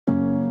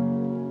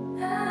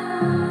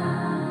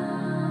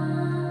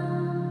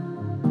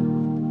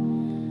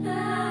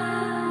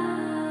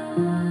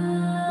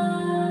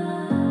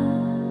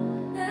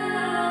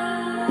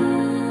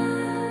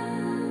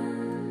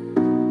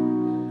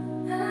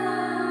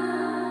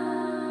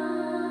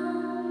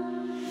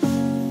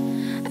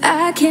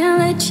I can't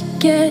let you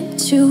get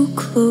too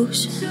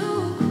close,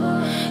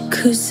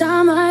 'cause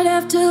I might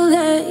have to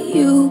let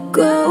you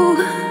go.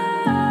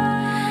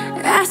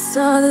 I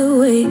saw the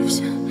waves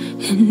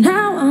and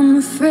now I'm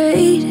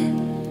afraid.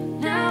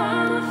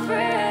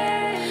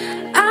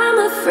 I'm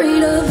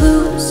afraid of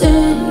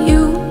losing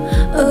you,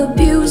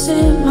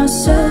 abusing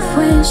myself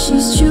when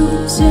she's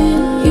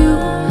choosing you.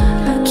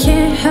 I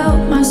can't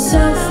help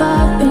myself,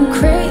 I've been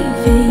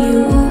craving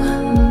you.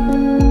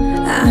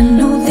 I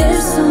know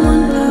there's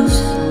someone else.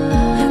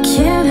 I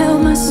can't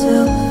help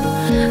myself.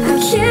 I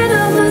can't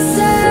help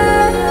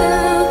myself.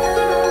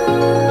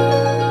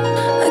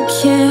 I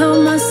can't help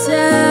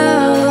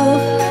myself.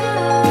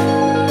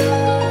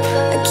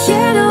 I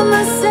can't help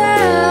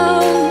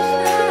myself.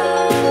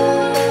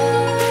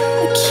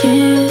 I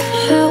can't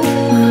help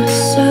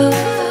myself.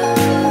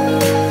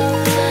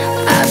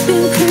 I've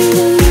been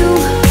craving you.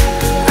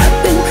 I've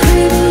been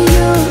craving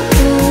you.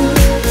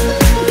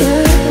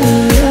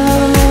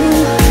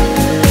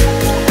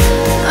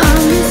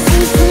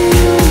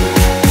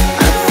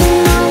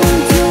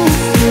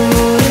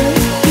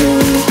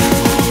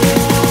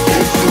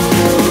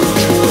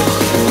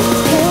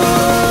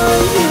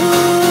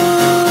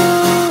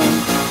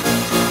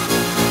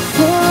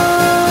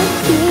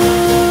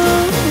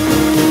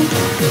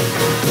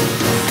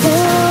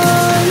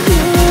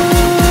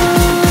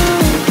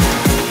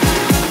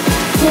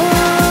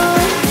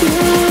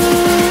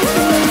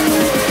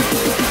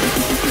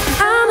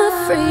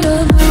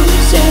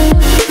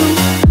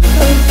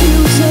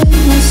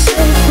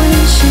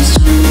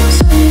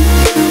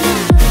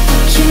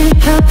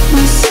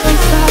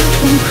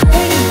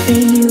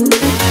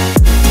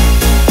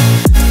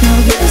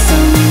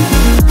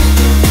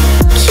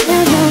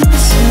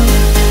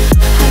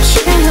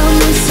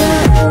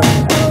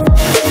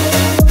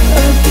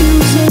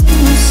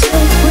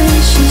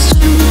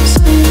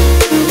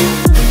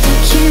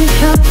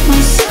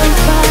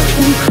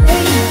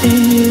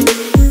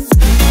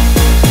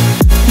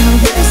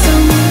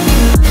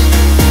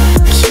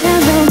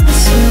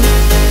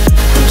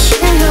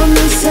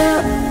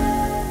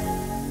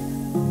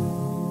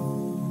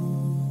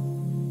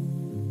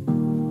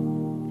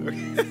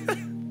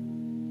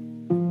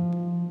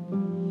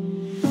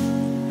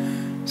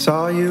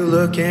 Saw you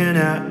looking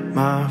at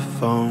my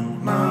phone,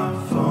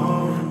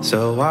 so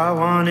I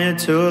wanted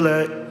to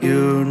let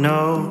you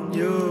know,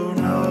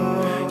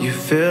 you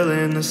fill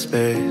in the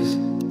space.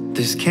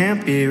 This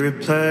can't be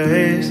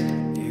replaced.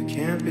 You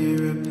can't be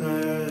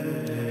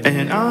replaced.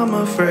 And I'm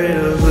afraid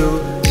of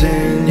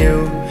losing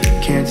you.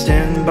 Can't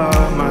stand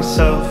by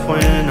myself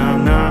when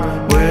I'm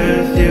not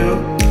with you.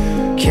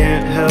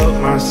 Can't help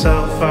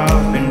myself,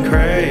 I've been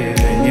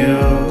craving you.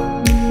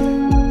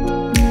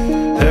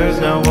 There's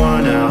no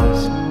one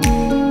else.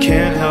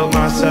 Can't help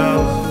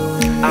myself.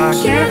 I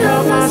can't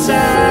help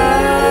myself.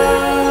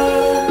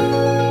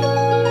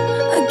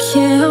 I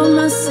can't help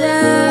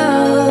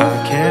myself. I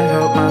can't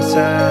help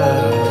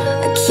myself.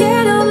 I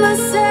can't help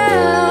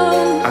myself.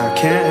 I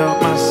can't help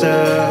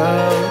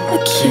myself. I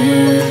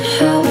can't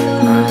help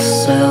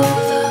myself.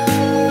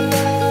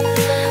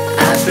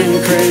 I've been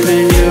craving